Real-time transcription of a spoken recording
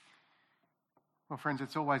Well, friends,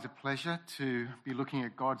 it's always a pleasure to be looking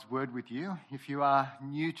at God's Word with you. If you are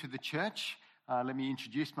new to the church, let me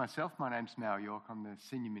introduce myself. My name's Mal York. I'm the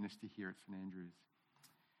Senior Minister here at St Andrews.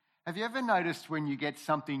 Have you ever noticed when you get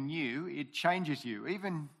something new, it changes you,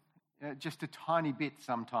 even just a tiny bit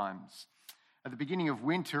sometimes? At the beginning of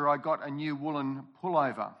winter, I got a new woolen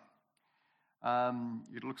pullover.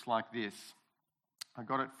 It looks like this. I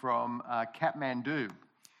got it from Kathmandu.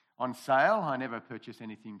 On sale. I never purchase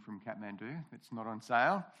anything from Kathmandu that's not on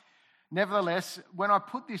sale. Nevertheless, when I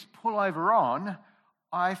put this pullover on,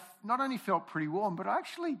 I not only felt pretty warm, but I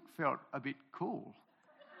actually felt a bit cool.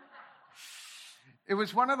 It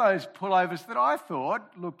was one of those pullovers that I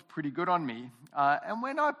thought looked pretty good on me. And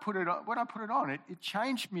when I put it on, it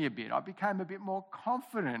changed me a bit. I became a bit more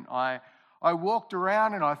confident. I walked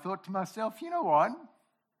around and I thought to myself, you know what?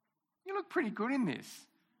 You look pretty good in this.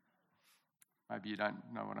 Maybe you don't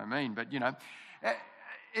know what I mean, but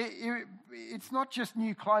it's not just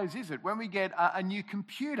new clothes, is it? When we get a new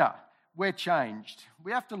computer, we're changed.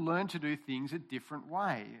 We have to learn to do things a different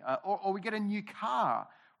way. Or we get a new car.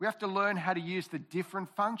 We have to learn how to use the different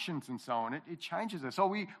functions and so on. It changes us. Or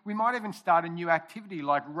we might even start a new activity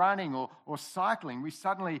like running or cycling. We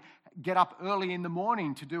suddenly get up early in the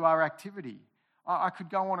morning to do our activity. I could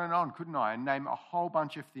go on, couldn't I, and name a whole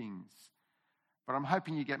bunch of things. But I'm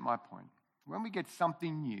hoping you get my point. When we get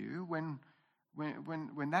something new, when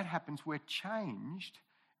that happens, we're changed,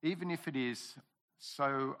 even if it is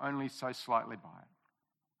only so slightly by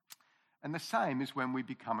it. And the same is when we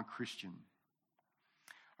become a Christian.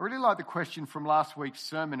 I really like the question from last week's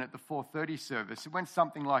sermon at the 4:30 service. It went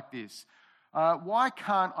something like this. Why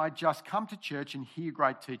can't I just come to church and hear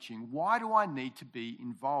great teaching? Why do I need to be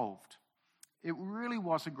involved? It really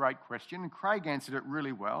was a great question, and Craig answered it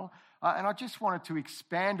really well. And I just wanted to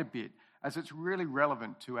expand a bit as it's really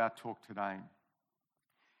relevant to our talk today.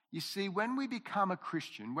 You see, when we become a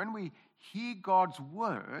Christian, when we hear God's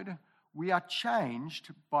word, we are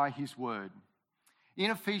changed by his word.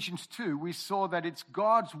 In Ephesians 2, we saw that it's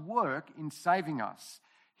God's work in saving us.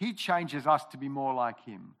 He changes us to be more like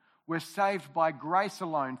him. We're saved by grace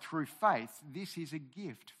alone through faith. This is a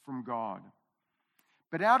gift from God.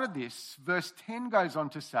 But out of this, verse 10 goes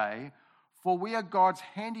on to say, "For we are God's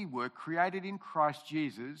handiwork, created in Christ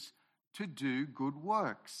Jesus, to do good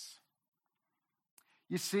works."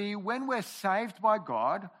 You see, when we're saved by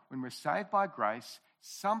God, when we're saved by grace,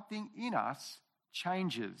 something in us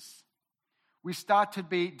changes. We start to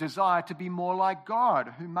desire to be more like God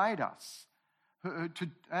who made us,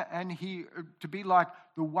 to be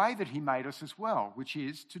like the way that he made us as well, which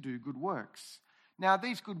is to do good works. Now,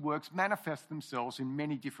 these good works manifest themselves in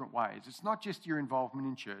many different ways. It's not just your involvement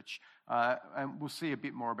in church, and we'll see a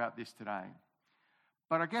bit more about this today.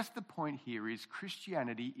 But I guess the point here is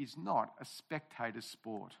Christianity is not a spectator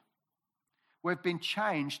sport. We've been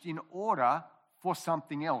changed in order for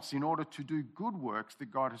something else, in order to do good works that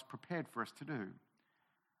God has prepared for us to do.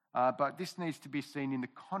 But this needs to be seen in the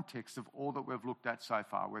context of all that we've looked at so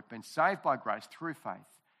far. We've been saved by grace through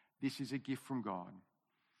faith. This is a gift from God.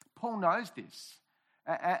 Paul knows this,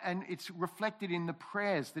 and it's reflected in the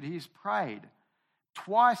prayers that he has prayed.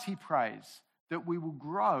 Twice he prays that we will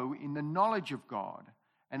grow in the knowledge of God.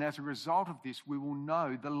 And as a result of this, we will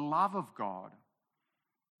know the love of God.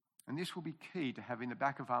 And this will be key to have in the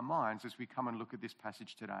back of our minds as we come and look at this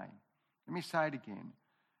passage today. Let me say it again.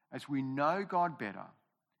 As we know God better,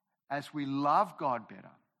 as we love God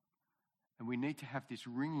better, and we need to have this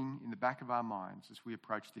ringing in the back of our minds as we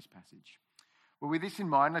approach this passage. Well, with this in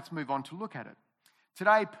mind, let's move on to look at it.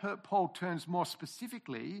 Today, Paul turns more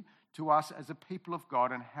specifically to us as a people of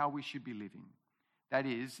God and how we should be living. That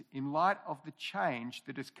is, in light of the change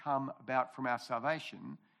that has come about from our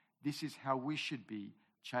salvation, this is how we should be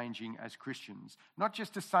changing as Christians. Not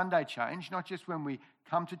just a Sunday change, not just when we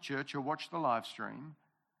come to church or watch the live stream,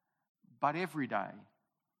 but every day,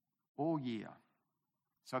 all year,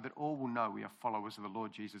 so that all will know we are followers of the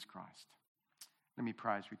Lord Jesus Christ. Let me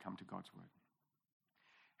pray as we come to God's word.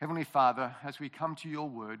 Heavenly Father, as we come to your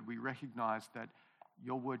word, we recognize that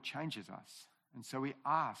your word changes us. And so we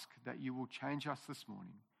ask that you will change us this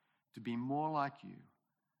morning to be more like you.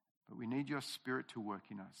 But we need your Spirit to work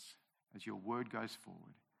in us as your word goes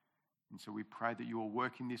forward. And so we pray that you will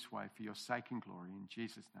work in this way for your sake and glory. In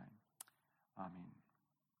Jesus' name, amen.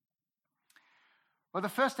 Well, the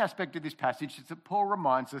first aspect of this passage is that Paul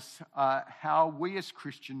reminds us how we as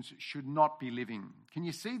Christians should not be living. Can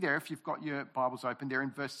you see there, if you've got your Bibles open, there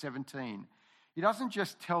in verse 17? He doesn't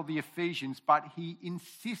just tell the Ephesians, but he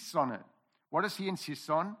insists on it. What does he insist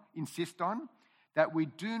on? That we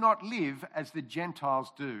do not live as the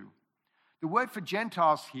Gentiles do. The word for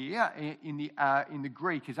Gentiles here in the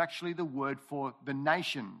Greek is actually the word for the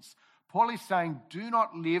nations. Paul is saying, do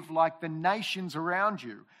not live like the nations around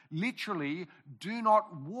you. Literally, do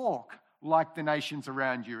not walk like the nations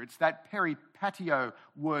around you. It's that peripatio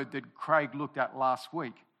word that Craig looked at last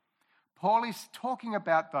week. Paul is talking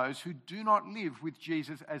about those who do not live with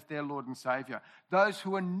Jesus as their Lord and Saviour, those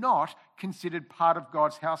who are not considered part of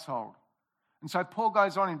God's household. And so Paul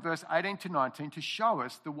goes on in verse 18 to 19 to show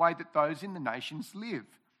us the way that those in the nations live.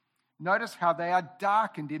 Notice how they are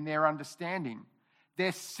darkened in their understanding.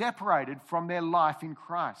 They're separated from their life in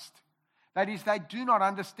Christ. That is, they do not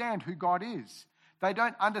understand who God is. They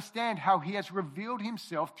don't understand how he has revealed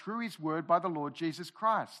himself through his word by the Lord Jesus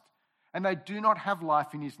Christ. And they do not have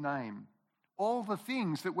life in his name. All the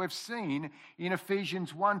things that we've seen in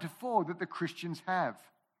Ephesians 1 to 4 that the Christians have.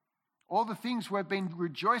 All the things we've been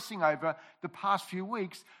rejoicing over the past few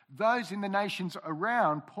weeks, those in the nations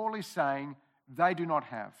around, Paul is saying, they do not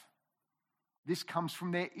have. This comes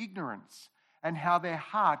from their ignorance and how their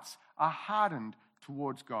hearts are hardened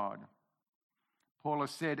towards God. Paul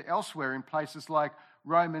has said elsewhere in places like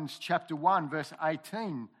Romans chapter 1, verse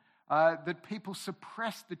 18, that people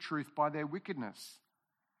suppress the truth by their wickedness.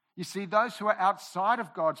 You see, those who are outside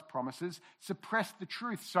of God's promises suppress the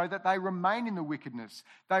truth so that they remain in the wickedness.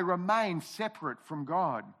 They remain separate from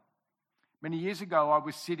God. Many years ago, I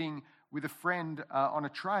was sitting with a friend on a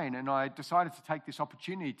train, and I decided to take this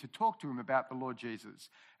opportunity to talk to him about the Lord Jesus.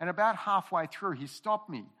 And about halfway through, he stopped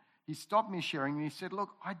me. He stopped me sharing, and he said, look,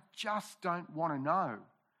 I just don't want to know.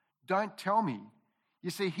 Don't tell me. You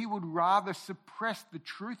see, he would rather suppress the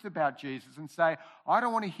truth about Jesus and say, I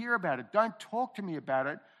don't want to hear about it. Don't talk to me about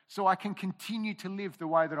it so I can continue to live the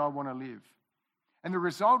way that I want to live. And the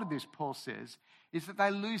result of this, Paul says, is that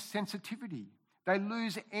they lose sensitivity. They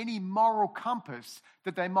lose any moral compass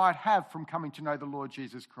that they might have from coming to know the Lord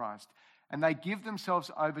Jesus Christ. And they give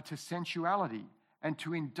themselves over to sensuality and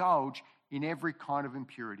to indulge in every kind of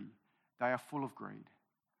impurity. They are full of greed.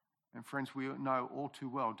 And friends, we know all too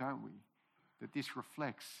well, don't we, that this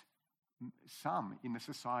reflects some in the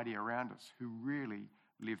society around us who really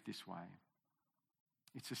live this way.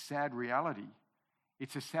 It's a sad reality.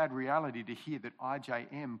 It's a sad reality to hear that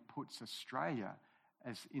IJM puts Australia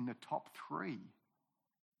as in the top 3.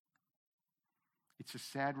 It's a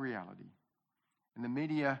sad reality. And the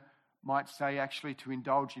media might say actually to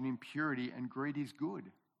indulge in impurity and greed is good.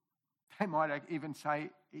 They might even say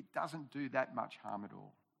it doesn't do that much harm at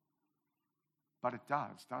all. But it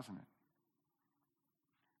does, doesn't it?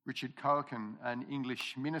 Richard Cohen, an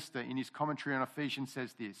English minister, in his commentary on Ephesians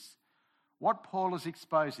says this: what Paul is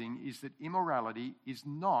exposing is that immorality is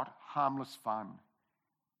not harmless fun,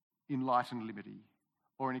 enlightened liberty,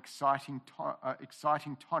 or an exciting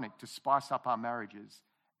tonic to spice up our marriages,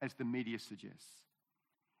 as the media suggests.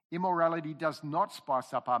 Immorality does not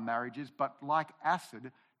spice up our marriages, but like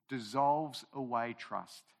acid, dissolves away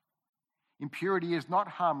trust. Impurity is not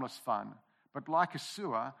harmless fun, but like a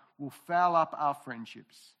sewer, will foul up our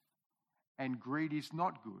friendships. And greed is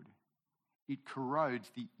not good. It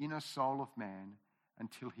corrodes the inner soul of man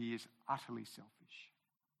until he is utterly selfish.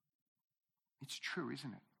 It's true,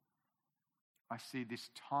 isn't it? I see this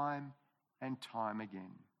time and time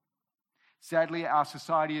again. Sadly, our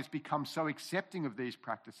society has become so accepting of these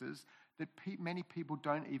practices that many people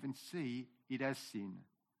don't even see it as sin.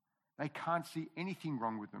 They can't see anything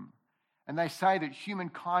wrong with them. And they say that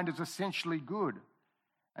humankind is essentially good.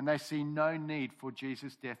 And they see no need for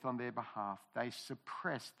Jesus' death on their behalf. They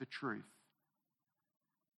suppress the truth.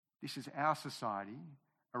 This is our society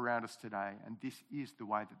around us today, and this is the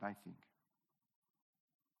way that they think.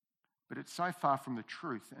 But it's so far from the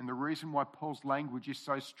truth, and the reason why Paul's language is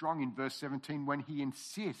so strong in verse 17 when he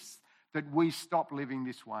insists that we stop living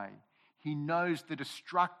this way. He knows the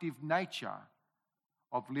destructive nature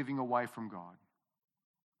of living away from God.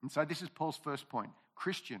 And so this is Paul's first point.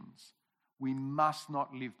 Christians, we must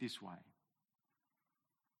not live this way.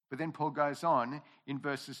 But then Paul goes on in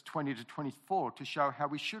verses 20 to 24 to show how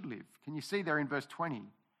we should live. Can you see there in verse 20?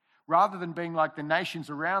 Rather than being like the nations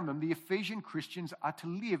around them, the Ephesian Christians are to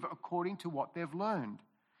live according to what they've learned.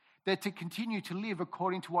 They're to continue to live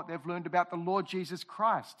according to what they've learned about the Lord Jesus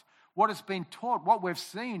Christ, what has been taught, what we've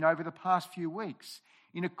seen over the past few weeks,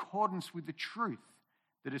 in accordance with the truth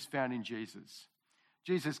that is found in Jesus.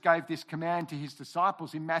 Jesus gave this command to his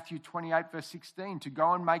disciples in Matthew 28, verse 16, to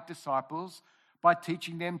go and make disciples by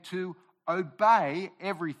teaching them to obey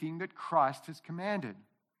everything that Christ has commanded.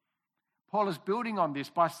 Paul is building on this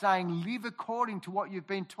by saying, live according to what you've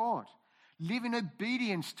been taught. Live in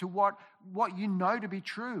obedience to what you know to be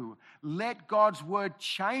true. Let God's word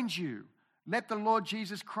change you. Let the Lord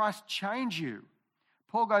Jesus Christ change you.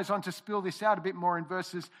 Paul goes on to spill this out a bit more in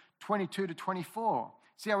verses 22 to 24.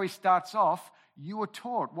 See how he starts off? You were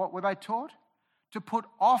taught. What were they taught? To put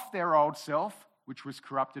off their old self, which was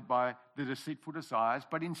corrupted by the deceitful desires,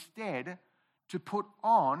 but instead to put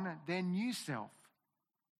on their new self.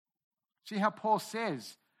 See how Paul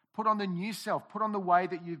says, put on the new self, put on the way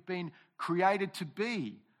that you've been created to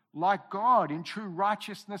be, like God in true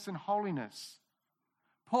righteousness and holiness.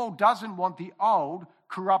 Paul doesn't want the old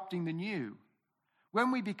corrupting the new.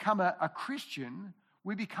 When we become a Christian,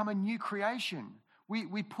 we become a new creation.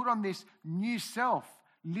 We put on this new self,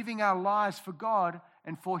 living our lives for God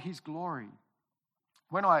and for His glory.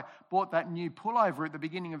 When I bought that new pullover at the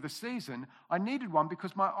beginning of the season, I needed one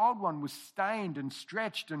because my old one was stained and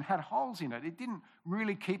stretched and had holes in it. It didn't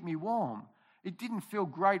really keep me warm. It didn't feel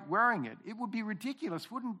great wearing it. It would be ridiculous,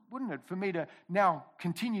 wouldn't it, for me to now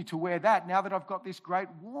continue to wear that now that I've got this great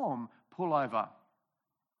warm pullover.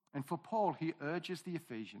 And for Paul, he urges the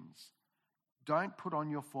Ephesians, don't put on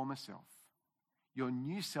your former self. Your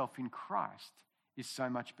new self in Christ is so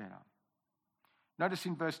much better. Notice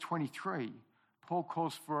in verse 23, Paul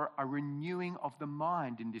calls for a renewing of the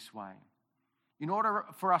mind in this way. In order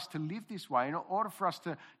for us to live this way, in order for us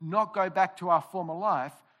to not go back to our former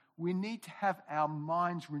life, we need to have our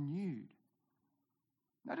minds renewed.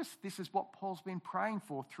 Notice this is what Paul's been praying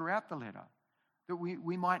for throughout the letter, that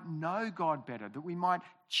we might know God better, that we might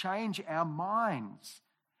change our minds,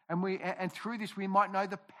 and through this we might know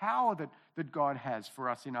the power that God has for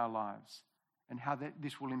us in our lives and how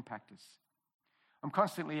this will impact us. I'm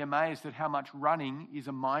constantly amazed at how much running is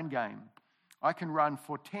a mind game. I can run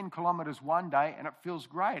for 10 kilometers one day and it feels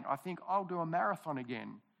great. I think I'll do a marathon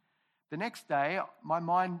again. The next day, my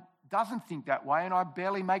mind doesn't think that way and I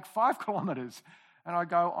barely make 5 kilometers. And I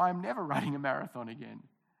go, I'm never running a marathon again.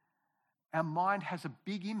 Our mind has a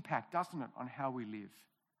big impact, doesn't it, on how we live.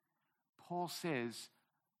 Paul says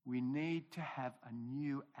we need to have a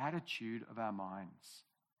new attitude of our minds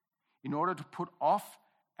in order to put off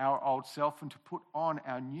our old self and to put on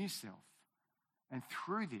our new self. And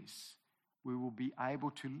through this, we will be able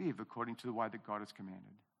to live according to the way that God has commanded,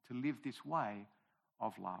 to live this way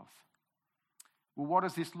of love. Well, what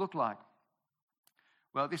does this look like?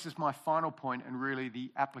 Well, this is my final point and really the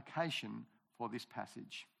application for this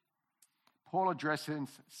passage. Paul addresses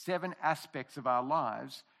 7 aspects of our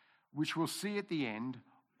lives, which we'll see at the end,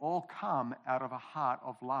 all come out of a heart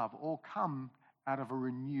of love, all come out of a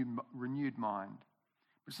renewed mind.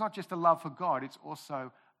 But it's not just a love for God, it's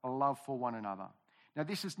also a love for one another. Now,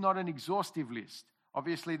 this is not an exhaustive list.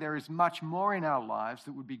 Obviously, there is much more in our lives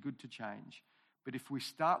that would be good to change. But if we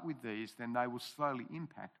start with these, then they will slowly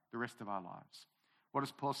impact the rest of our lives. What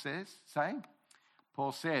does Paul say?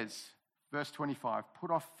 Paul says, verse 25,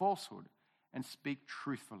 put off falsehood and speak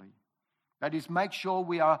truthfully. That is, make sure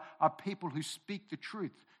we are people who speak the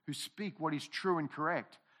truth, who speak what is true and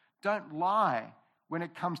correct. Don't lie when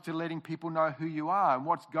it comes to letting people know who you are and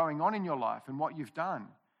what's going on in your life and what you've done.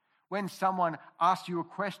 When someone asks you a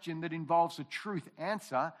question that involves a truth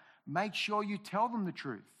answer, make sure you tell them the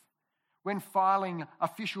truth. When filing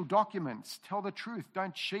official documents, tell the truth.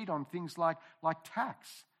 Don't cheat on things like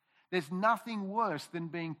tax. There's nothing worse than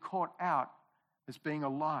being caught out as being a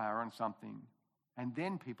liar on something, and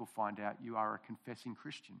then people find out you are a confessing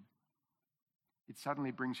Christian. It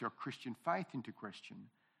suddenly brings your Christian faith into question,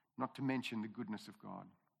 not to mention the goodness of God.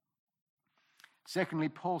 Secondly,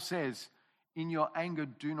 Paul says, in your anger,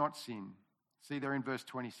 do not sin. See there in verse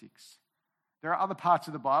 26. There are other parts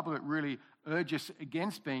of the Bible that really urge us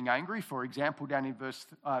against being angry. For example, down in verse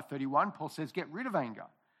 31, Paul says, get rid of anger.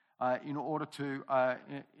 Paul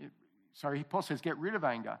says, get rid of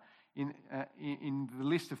anger in the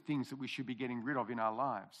list of things that we should be getting rid of in our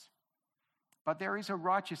lives. But there is a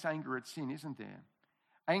righteous anger at sin, isn't there?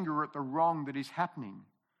 Anger at the wrong that is happening.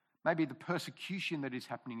 Maybe the persecution that is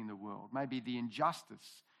happening in the world. Maybe the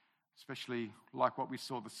injustice, especially like what we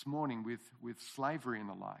saw this morning with slavery and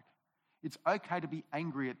the like. It's okay to be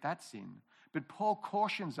angry at that sin. But Paul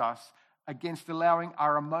cautions us against allowing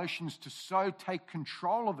our emotions to so take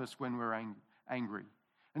control of us when we're angry.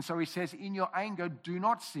 And so he says, in your anger, do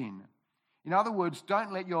not sin. In other words,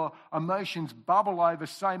 don't let your emotions bubble over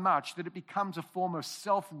so much that it becomes a form of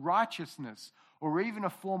self-righteousness or even a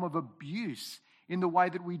form of abuse in the way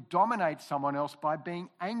that we dominate someone else by being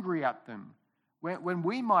angry at them, when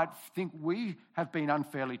we might think we have been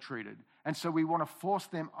unfairly treated. And so we want to force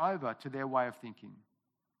them over to their way of thinking,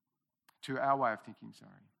 to our way of thinking,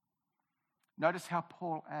 Notice how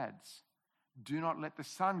Paul adds, do not let the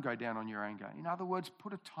sun go down on your anger. In other words,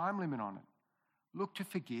 put a time limit on it. Look to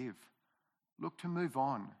forgive. Look to move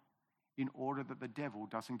on in order that the devil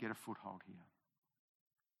doesn't get a foothold here.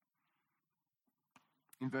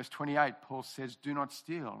 In verse 28, Paul says, do not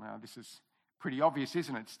steal. Now, this is pretty obvious,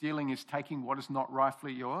 isn't it? Stealing is taking what is not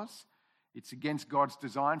rightfully yours. It's against God's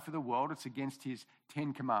design for the world. It's against his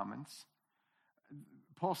 10 commandments.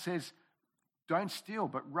 Paul says, don't steal,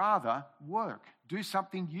 but rather work. Do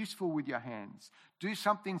something useful with your hands. Do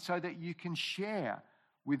something so that you can share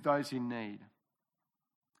with those in need.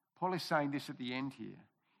 Paul is saying this at the end here.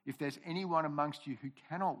 If there's anyone amongst you who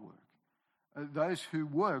cannot work, those who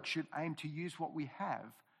work should aim to use what we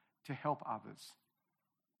have to help others.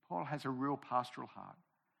 Paul has a real pastoral heart.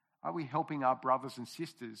 Are we helping our brothers and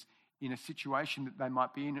sisters in a situation that they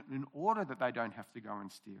might be in order that they don't have to go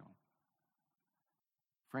and steal?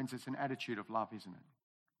 Friends, it's an attitude of love, isn't it?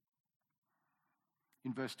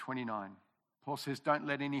 In verse 29, Paul says, don't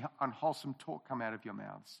let any unwholesome talk come out of your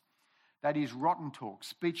mouths. That is rotten talk,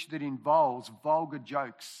 speech that involves vulgar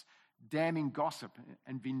jokes, damning gossip,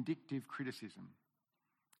 and vindictive criticism.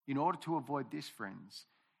 In order to avoid this, friends,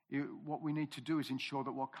 what we need to do is ensure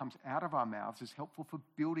that what comes out of our mouths is helpful for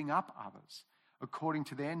building up others according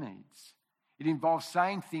to their needs. It involves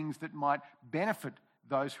saying things that might benefit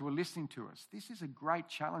those who are listening to us. This is a great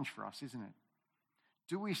challenge for us, isn't it?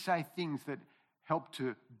 Do we say things that help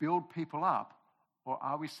to build people up, or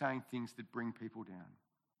are we saying things that bring people down?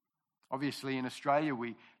 Obviously, in Australia,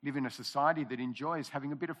 we live in a society that enjoys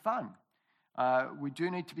having a bit of fun. We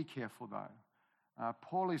do need to be careful, though.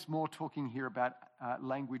 Paul is more talking here about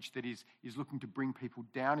language that is looking to bring people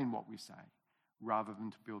down in what we say, rather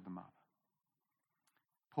than to build them up.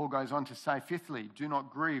 Paul goes on to say, fifthly, do not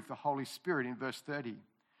grieve the Holy Spirit in verse 30.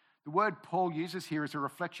 The word Paul uses here is a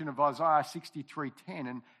reflection of Isaiah 63:10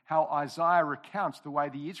 and how Isaiah recounts the way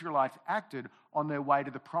the Israelites acted on their way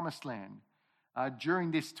to the promised land.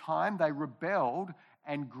 During this time, they rebelled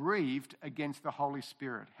and grieved against the Holy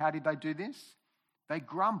Spirit. How did they do this? They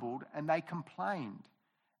grumbled and they complained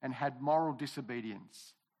and had moral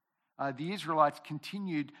disobedience. The Israelites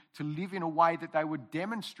continued to live in a way that they were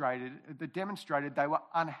demonstrated they were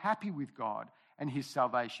unhappy with God and his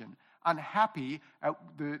salvation, unhappy at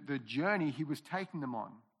the journey he was taking them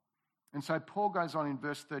on. And so Paul goes on in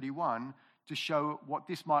verse 31 to show what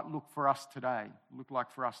this might look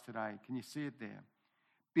like for us today. Can you see it there?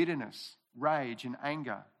 Bitterness, rage and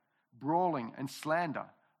anger, brawling and slander,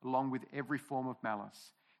 along with every form of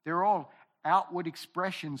malice. They're all outward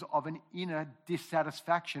expressions of an inner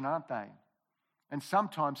dissatisfaction, aren't they? And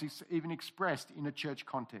sometimes it's even expressed in a church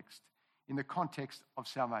context, in the context of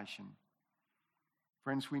salvation.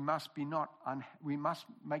 Friends, we must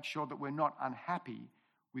make sure that we're not unhappy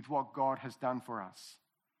with what God has done for us.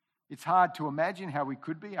 It's hard to imagine how we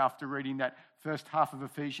could be after reading that first half of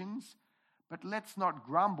Ephesians, but let's not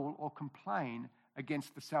grumble or complain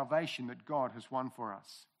against the salvation that God has won for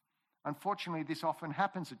us. Unfortunately, this often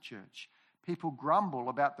happens at church. People grumble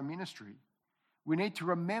about the ministry. We need to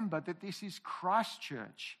remember that this is Christ's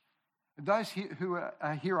church. Those who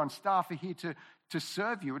are here on staff are here to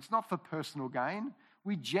serve you. It's not for personal gain.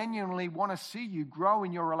 We genuinely want to see you grow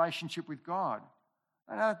in your relationship with God.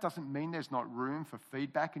 And that doesn't mean there's not room for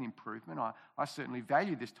feedback and improvement. I certainly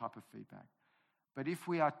value this type of feedback. But if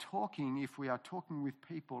we are talking with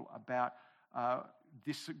people about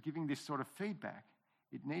giving this sort of feedback,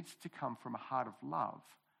 it needs to come from a heart of love,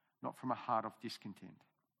 not from a heart of discontent.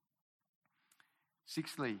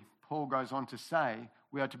 Sixthly, Paul goes on to say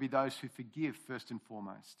we are to be those who forgive first and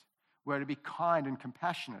foremost. We're to be kind and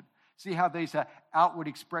compassionate. See how these are outward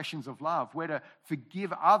expressions of love. We're to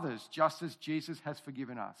forgive others just as Jesus has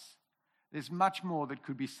forgiven us. There's much more that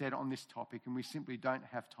could be said on this topic, and we simply don't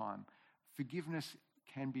have time. Forgiveness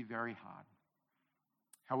can be very hard.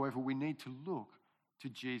 However, we need to look to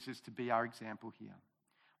Jesus to be our example here.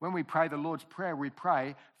 When we pray the Lord's Prayer, we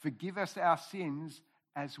pray, forgive us our sins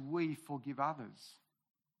as we forgive others.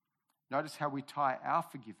 Notice how we tie our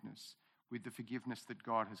forgiveness with the forgiveness that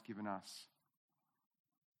God has given us.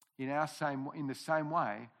 In the same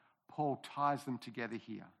way, Paul ties them together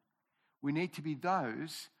here. We need to be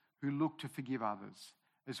those who look to forgive others,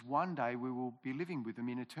 as one day we will be living with them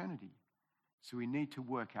in eternity. So we need to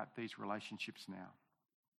work out these relationships now.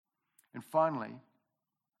 And finally,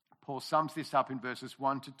 Paul sums this up in verses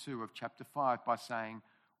 1 to 2 of chapter 5 by saying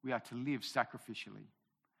we are to live sacrificially.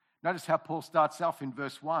 Notice how Paul starts off in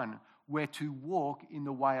verse 1, we're to walk in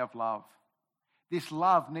the way of love. This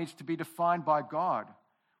love needs to be defined by God,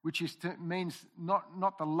 which means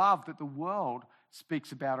not the love that the world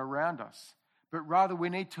speaks about around us, but rather we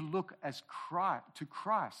need to look to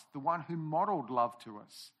Christ, the one who modeled love to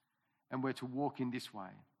us, and we're to walk in this way.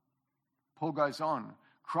 Paul goes on,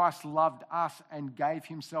 Christ loved us and gave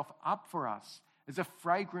himself up for us as a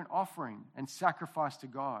fragrant offering and sacrifice to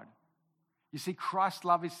God. You see, Christ's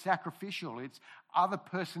love is sacrificial. It's other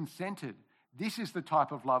person-centered. This is the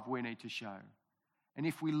type of love we need to show. And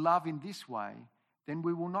if we love in this way, then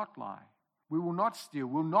we will not lie. We will not steal.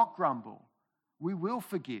 We will not grumble. We will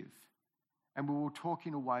forgive. And we will talk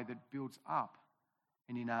in a way that builds up.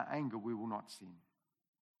 And in our anger, we will not sin.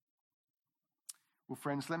 Well,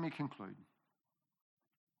 friends, let me conclude.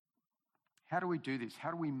 How do we do this?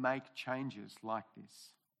 How do we make changes like this?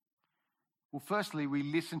 Well, firstly, we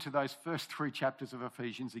listen to those first 3 chapters of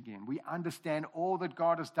Ephesians again. We understand all that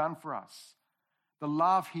God has done for us. The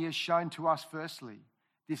love he has shown to us firstly.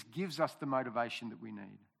 This gives us the motivation that we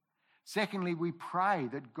need. Secondly, we pray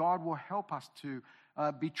that God will help us to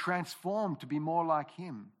be transformed to be more like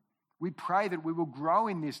him. We pray that we will grow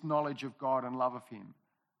in this knowledge of God and love of him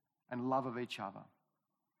and love of each other.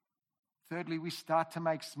 Thirdly, we start to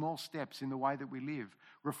make small steps in the way that we live,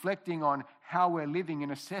 reflecting on how we're living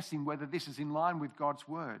and assessing whether this is in line with God's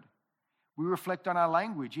word. We reflect on our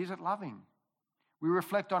language. Is it loving? We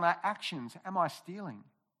reflect on our actions. Am I stealing?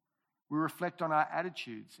 We reflect on our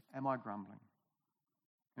attitudes. Am I grumbling?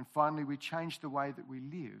 And finally, we change the way that we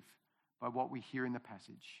live by what we hear in the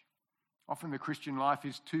passage. Often the Christian life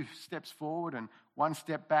is 2 steps forward and 1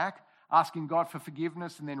 step back, asking God for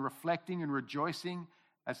forgiveness and then reflecting and rejoicing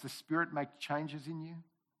as the Spirit makes changes in you.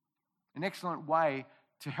 An excellent way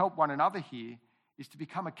to help one another here is to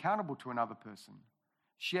become accountable to another person.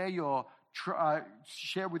 Share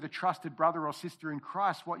with a trusted brother or sister in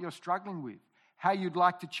Christ what you're struggling with, how you'd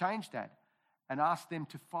like to change that, and ask them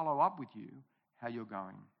to follow up with you how you're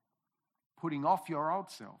going. Putting off your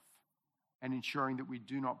old self and ensuring that we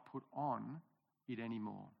do not put on it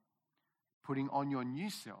anymore. Putting on your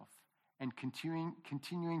new self and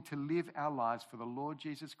continuing to live our lives for the Lord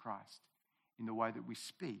Jesus Christ in the way that we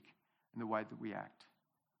speak and the way that we act.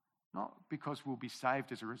 Not because we'll be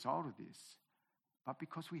saved as a result of this, but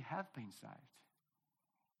because we have been saved.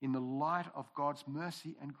 In the light of God's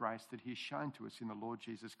mercy and grace that he has shown to us in the Lord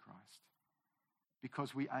Jesus Christ.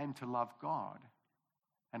 Because we aim to love God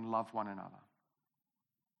and love one another.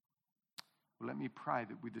 Well, let me pray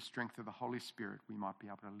that with the strength of the Holy Spirit, we might be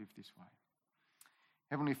able to live this way.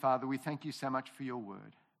 Heavenly Father, we thank you so much for your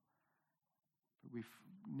word. But we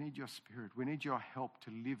need your Spirit. We need your help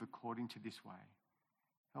to live according to this way.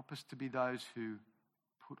 Help us to be those who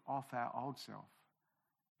put off our old self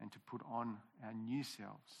and to put on our new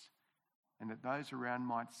selves, and that those around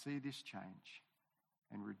might see this change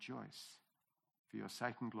and rejoice. For your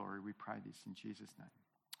sake and glory, we pray this in Jesus' name.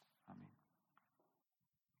 Amen.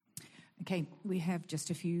 Okay, we have just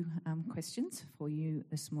a few questions for you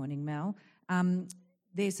this morning, Mel.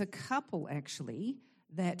 There's a couple, actually,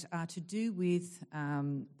 that are to do with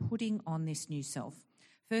putting on this new self.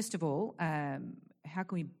 First of all, how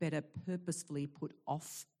can we better purposefully put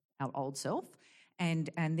off our old self?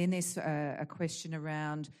 And then there's a question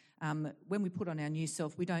around when we put on our new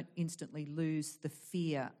self, we don't instantly lose the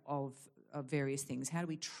fear of various things. How do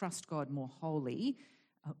we trust God more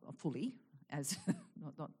fully, as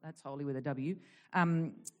not that's holy with a W,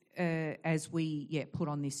 as we put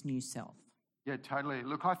on this new self? Yeah, totally.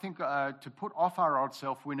 Look, I think to put off our old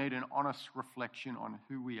self, we need an honest reflection on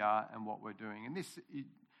who we are and what we're doing. And this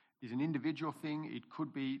is an individual thing. It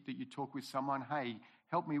could be that you talk with someone, hey,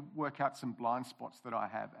 help me work out some blind spots that I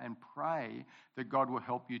have, and pray that God will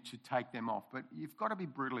help you to take them off. But you've got to be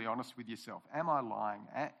brutally honest with yourself. Am I lying?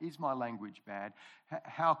 Is my language bad?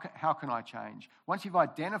 How can I change? Once you've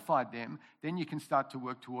identified them, then you can start to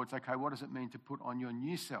work towards, okay, what does it mean to put on your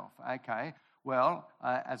new self? Okay, well,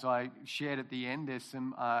 as I shared at the end, there's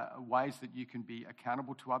some ways that you can be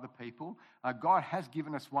accountable to other people. God has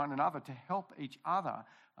given us one another to help each other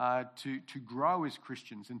to grow as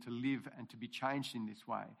Christians and to live and to be changed in this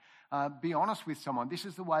way. Be honest with someone. This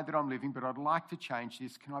is the way that I'm living, but I'd like to change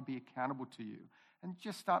this. Can I be accountable to you? And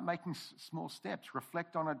just start making small steps.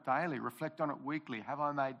 Reflect on it daily. Reflect on it weekly. Have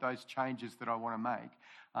I made those changes that I want to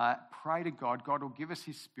make? Pray to God. God will give us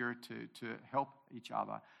his Spirit to help each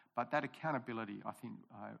other. But that accountability, I think,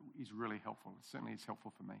 is really helpful. It certainly is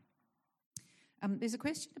helpful for me. There's a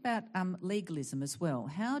question about legalism as well.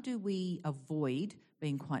 How do we avoid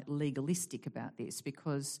being quite legalistic about this?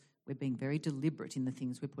 Because we're being very deliberate in the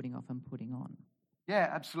things we're putting off and putting on. Yeah,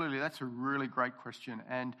 absolutely. That's a really great question.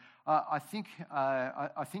 And I think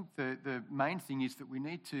the main thing is that we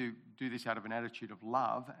need to do this out of an attitude of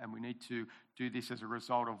love, and we need to do this as a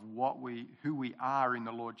result of who we are in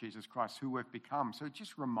the Lord Jesus Christ, who we've become. So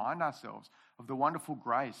just remind ourselves of the wonderful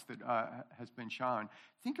grace that has been shown.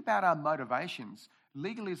 Think about our motivations.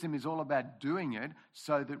 Legalism is all about doing it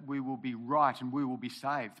so that we will be right and we will be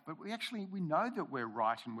saved. But we know that we're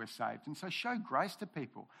right and we're saved. And so show grace to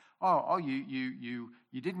people. You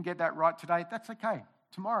didn't get that right today. That's okay.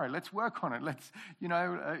 Tomorrow, let's work on it. Let's,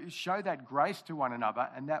 show that grace to one another,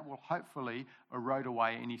 and that will hopefully erode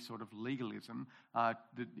away any sort of legalism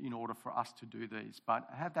in order for us to do these. But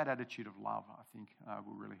have that attitude of love, I think,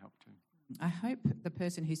 will really help too. I hope the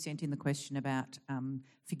person who sent in the question about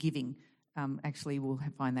forgiving actually will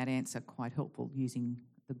find that answer quite helpful using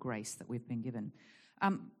the grace that we've been given.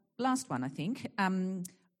 Last one, I think.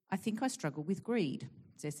 I think I struggle with greed,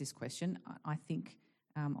 says this question. I think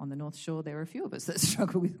on the North Shore there are a few of us that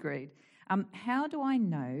struggle with greed. How do I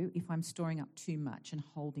know if I'm storing up too much and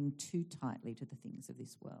holding too tightly to the things of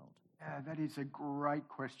this world? Yeah, that is a great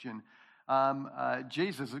question.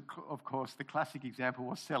 Jesus, of course, the classic example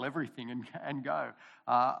was sell everything and go.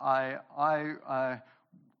 I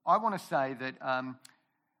want to say that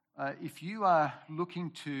if you are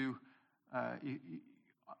looking to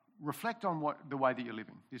reflect on the way that you're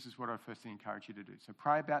living, this is what I first encourage you to do. So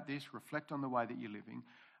pray about this, reflect on the way that you're living.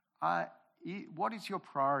 What is your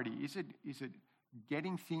priority? Is it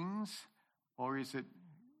getting things, or is it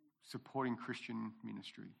supporting Christian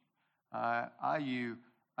ministry? Are you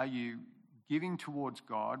giving towards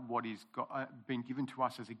God what is been given to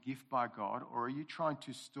us as a gift by God, or are you trying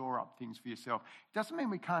to store up things for yourself? It doesn't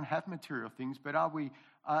mean we can't have material things, but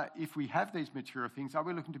if we have these material things, are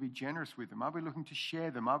we looking to be generous with them? Are we looking to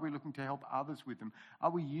share them? Are we looking to help others with them?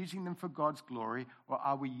 Are we using them for God's glory, or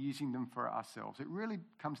are we using them for ourselves? It really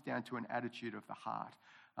comes down to an attitude of the heart.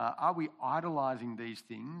 Are we idolizing these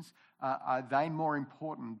things? Are they more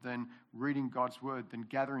important than reading God's word, than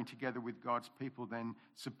gathering together with God's people, than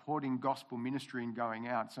supporting gospel ministry and going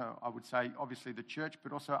out? So I would say, obviously, the church,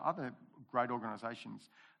 but also other great organisations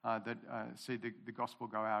that see the gospel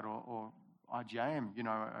go out, or IGAM,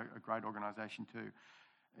 a great organisation too.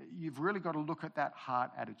 You've really got to look at that heart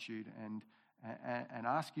attitude and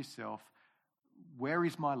ask yourself, where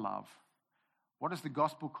is my love? What does the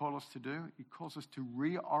gospel call us to do? It calls us to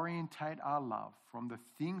reorientate our love from the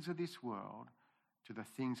things of this world to the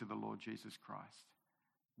things of the Lord Jesus Christ.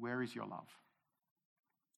 Where is your love?